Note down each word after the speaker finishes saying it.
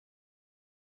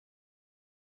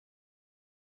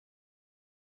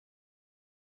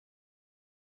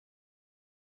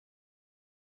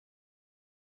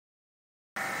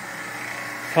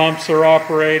Pumps are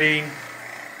operating.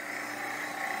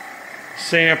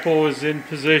 Sample is in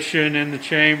position in the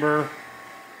chamber.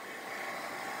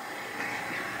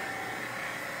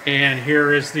 And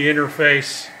here is the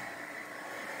interface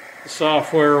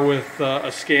software with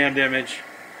a scanned image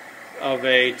of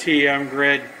a TM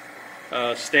grid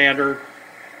standard.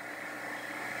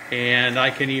 And I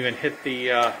can even hit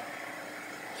the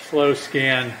slow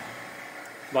scan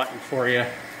button for you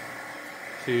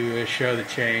to show the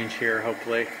change here,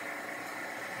 hopefully.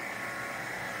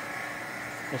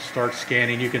 We'll start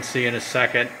scanning. You can see in a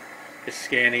second it's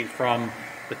scanning from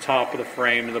the top of the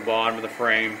frame to the bottom of the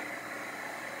frame.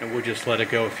 And we'll just let it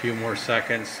go a few more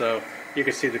seconds so you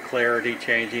can see the clarity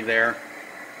changing there.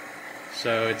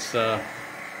 So it's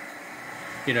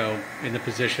you know, in the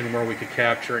position where we could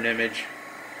capture an image.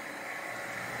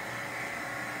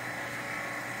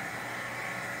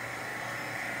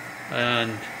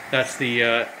 And that's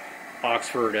the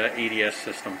Oxford EDS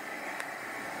system.